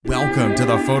Welcome to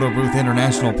the Photo Booth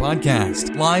International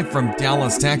podcast, live from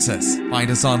Dallas, Texas.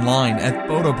 Find us online at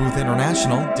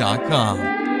photoboothinternational.com.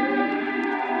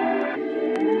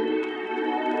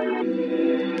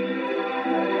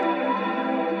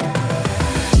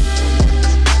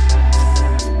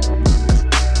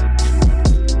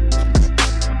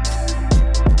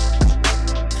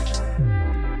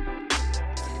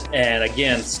 And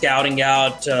again, scouting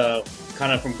out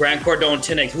kind of from Grant Cardone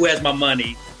 10X, who has my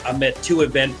money. I met two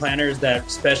event planners that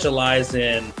specialize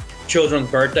in children's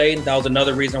birthday. That was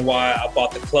another reason why I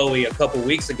bought the Chloe a couple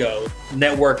weeks ago.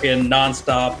 Networking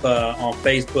nonstop on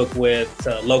Facebook with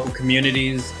local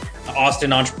communities,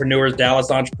 Austin entrepreneurs, Dallas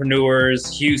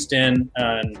entrepreneurs, Houston,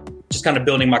 and just kind of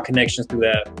building my connections through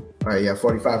that. All right, yeah,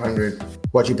 $4,500.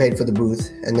 What you paid for the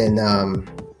booth, and then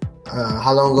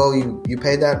how long ago you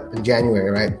paid that? In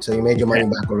January, right? So you made your money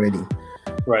back already.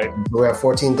 Right. We're at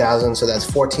 14,000, so that's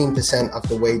 14% of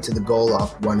the way to the goal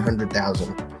of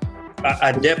 100,000.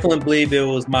 I definitely believe it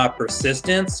was my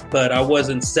persistence, but I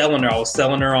wasn't selling her. I was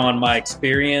selling her on my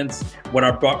experience, what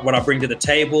I bring to the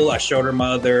table. I showed her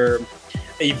my other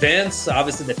events.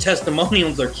 Obviously, the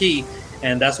testimonials are key,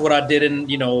 and that's what I did in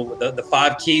the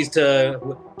 5 keys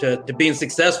to being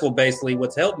successful. Basically,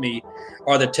 what's helped me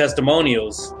are the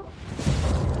testimonials.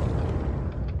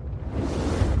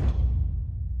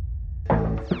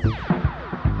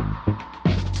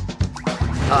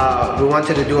 We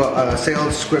wanted to do a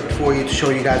sales script for you to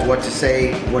show you guys what to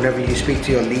say whenever you speak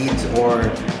to your leads or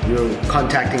you're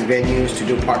contacting venues to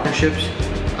do partnerships.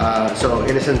 So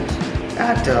Innoscent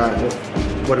at,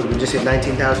 what did we just hit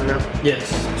 19,000 now? Yes.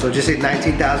 So just hit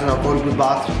 19,000 on Photo Booth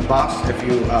Boss if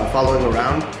you following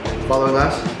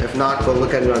us. If not, go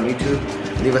look at it on YouTube.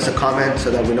 Leave us a comment so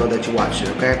that we know that you watched it,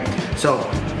 okay? So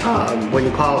when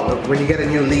you get a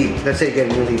new lead, let's say you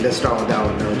get a new lead, let's start with that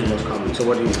one. That was the most common. So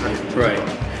what do you Right.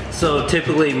 So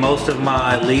typically most of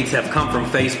my leads have come from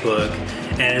Facebook,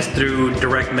 and it's through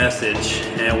direct message.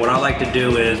 And what I like to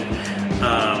do is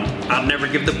I'll never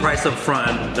give the price up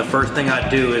front. The first thing I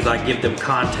do is I give them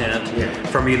content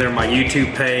from either my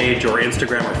YouTube page or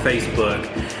Instagram or Facebook.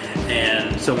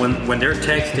 And so when they're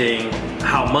texting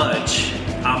how much,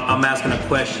 I'm asking a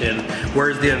question,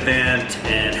 where's the event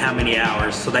and how many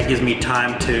hours? So that gives me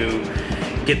time to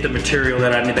get the material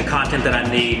that I need, the content that I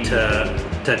need to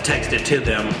text it to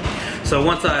them. So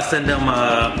once I send them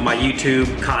my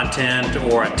YouTube content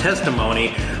or a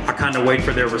testimony, I kind of wait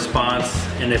for their response.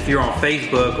 And if you're on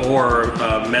Facebook or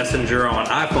Messenger on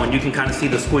iPhone, you can kind of see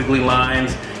the squiggly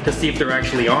lines to see if they're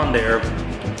actually on there.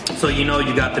 So you know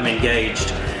you got them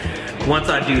engaged. Once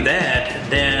I do that,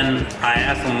 then I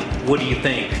ask them, what do you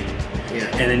think? Yeah.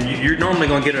 And then you're normally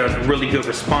going to get a really good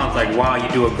response like, wow, you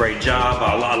do a great job.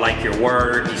 I like your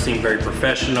work. You seem very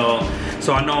professional.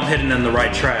 So I know I'm heading in the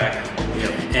right track.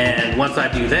 Yep. And once I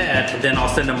do that, then I'll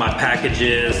send them my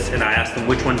packages and I ask them,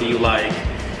 which one do you like?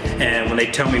 And when they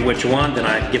tell me which one, then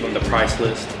I give them the price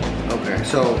list. Okay,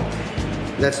 so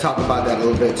let's talk about that a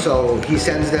little bit. So he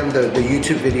sends them the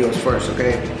YouTube videos first,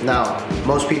 okay? Now,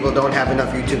 most people don't have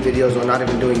enough YouTube videos or not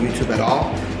even doing YouTube at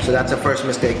all. So that's the first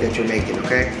mistake that you're making,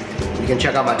 okay? You can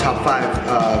check out my top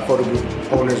 5 photo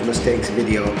booth owners mistakes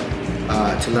video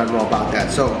to learn more about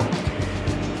that. So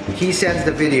he sends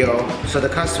the video, so the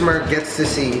customer gets to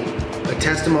see a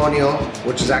testimonial,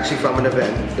 which is actually from an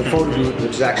event, the photo booth,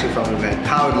 which is actually from an event,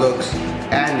 how it looks,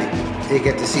 and they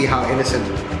get to see how Innoscent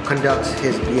conducts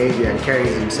his behavior and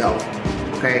carries himself,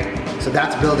 okay? So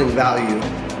that's building value.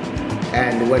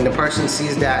 And when the person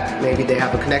sees that, maybe they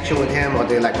have a connection with him, or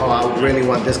they're like, oh, I really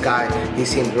want this guy. He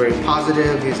seems very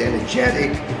positive, he's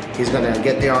energetic, he's gonna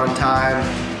get there on time,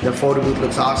 the photo booth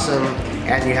looks awesome,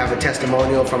 and you have a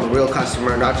testimonial from a real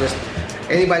customer, not just,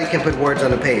 anybody can put words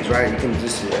on a page, right? You can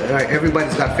just,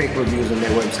 everybody's got fake reviews on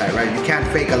their website, right? You can't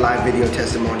fake a live video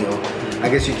testimonial. I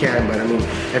guess you can, but I mean,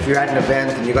 if you're at an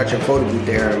event and you got your photo booth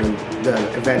there, I mean, the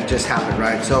event just happened,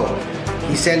 right? So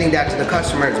he's sending that to the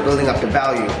customer, it's building up the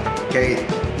value, okay?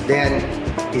 Then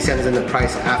he sends in the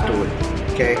price afterward,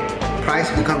 okay? Price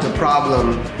becomes a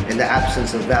problem in the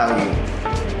absence of value,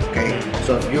 okay?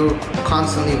 So if you're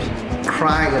constantly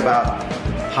crying about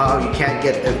how you can't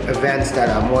get events that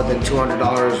are more than $200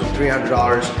 or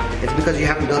 $300, it's because you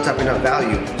haven't built up enough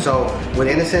value. So with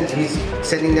Innoscent, he's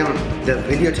sending them the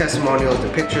video testimonials, the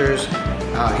pictures,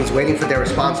 he's waiting for their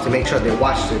response to make sure they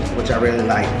watched it, which I really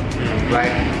like,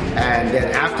 right? And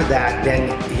then after that,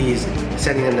 then he's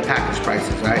sending them the package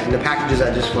prices, right? And the packages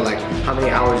are just for like how many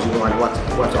hours you want, what's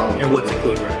all included. And what's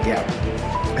included, right?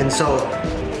 Yeah. And so,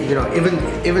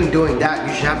 even doing that,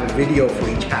 you should have a video for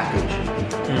each package.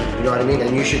 You know what I mean?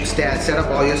 And you should set up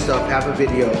all your stuff, have a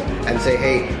video, and say,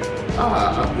 hey,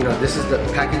 this is the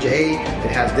package A,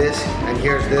 it has this, and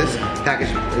here's this package,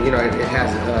 it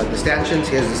has the stanchions,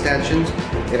 here's the stanchions,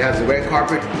 it has the red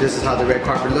carpet, this is how the red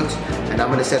carpet looks, and I'm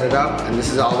gonna set it up, and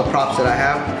this is all the props that I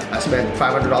have. I spent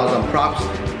 $500 on props,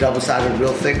 double-sided,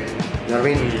 real thick, you know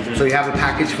what I mean? Mm-hmm. So you have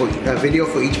a video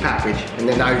for each package, and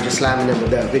then now you're just slamming them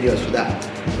with the videos for that,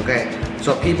 okay?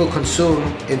 So people consume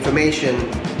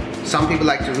information. Some people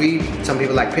like to read, some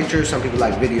people like pictures, some people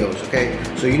like videos, okay?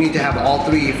 So you need to have all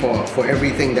three for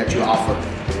everything that you offer.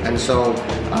 And so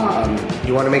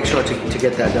you want to make sure to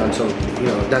get that done. So,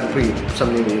 that's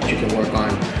something that you can work on,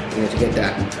 to get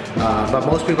that. But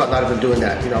most people are not even doing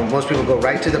that. Most people go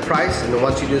right to the price, and then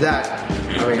once you do that,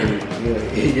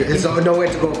 there's nowhere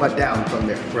to go but down from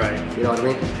there. Right. You know what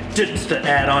I mean? Just to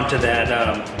add on to that,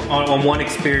 on one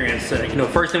experience,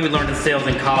 first thing we learned in sales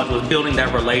in college was building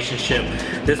that relationship.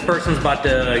 This person's about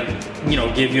to,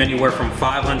 give you anywhere from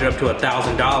 $500 up to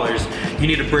 $1,000. You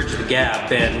need to bridge the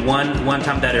gap. And one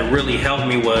time that it really helped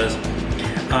me was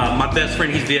my best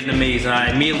friend. He's Vietnamese, and I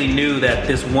immediately knew that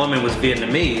this woman was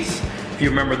Vietnamese. If you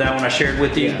remember that one I shared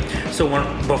with you. Yeah. So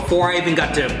before I even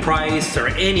got to price or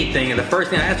anything, and the first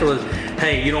thing I asked her was,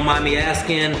 "Hey, you don't mind me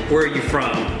asking, where are you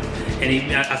from?"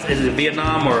 And I said, "Is it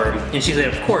Vietnam or?" And she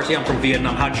said, "Of course, yeah, I'm from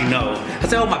Vietnam. How'd you know?" I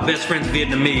said, "Oh, my best friend's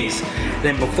Vietnamese."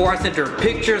 Then before I sent her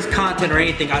pictures, content, or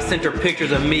anything, I sent her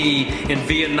pictures of me in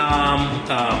Vietnam,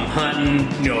 hunting,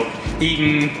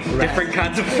 eating different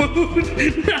kinds of food.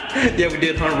 Yeah, we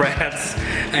did hunt rats.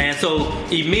 And so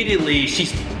immediately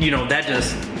she's, that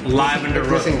just livened her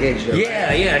up. Disengaged her.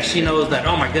 Yeah, she knows that,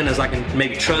 oh my goodness, I can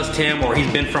maybe trust him, or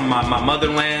he's been from my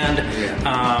motherland.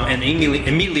 Yeah. And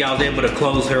immediately I was able to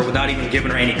close her without even giving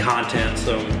her any content.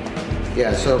 So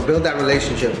build that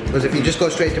relationship, because if you just go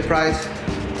straight to price,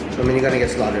 you're gonna get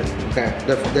slaughtered. Okay.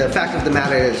 The fact of the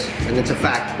matter is, and it's a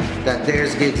fact, that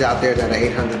there's gigs out there that are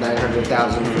 800, 900,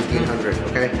 1,000, 1,500.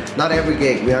 Okay. Not every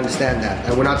gig. We understand that,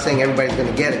 and we're not saying everybody's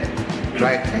gonna get it,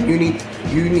 right? And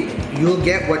you'll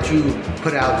get what you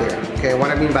put out there. Okay.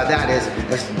 What I mean by that is,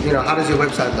 how does your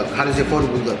website look? How does your photo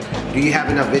booth look? Do you have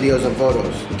enough videos and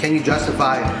photos? Can you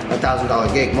justify a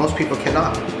 $1,000 gig? Most people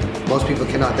cannot.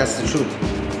 That's the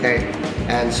truth. Okay.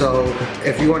 And so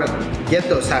if you want to get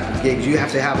those type of gigs, you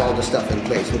have to have all the stuff in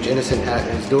place, which Innoscent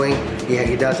is doing.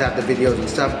 He does have the videos and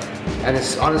stuff. And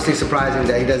it's honestly surprising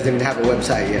that he doesn't even have a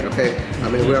website yet, okay?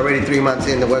 We're already 3 months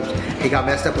in. He got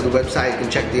messed up with the website. You can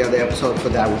check the other episode for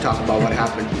that. We'll talk about what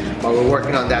happened. But we're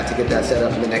working on that to get that set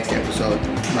up in the next episode.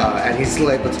 And he's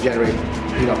still able to generate,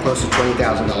 close to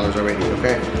 $20,000 already,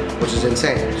 okay? Which is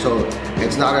insane. So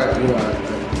it's not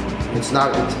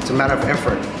it's a matter of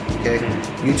effort. Okay,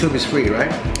 YouTube is free,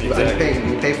 right? Exactly.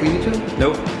 You pay for YouTube?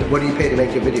 Nope. What do you pay to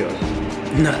make your videos?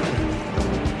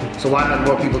 Nothing. So why not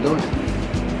more people doing it?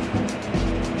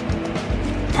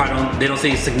 They don't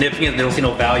see significance. They don't see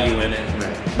no value in it.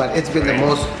 Right. But it's been the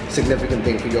most significant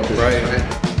thing for your business,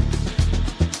 right?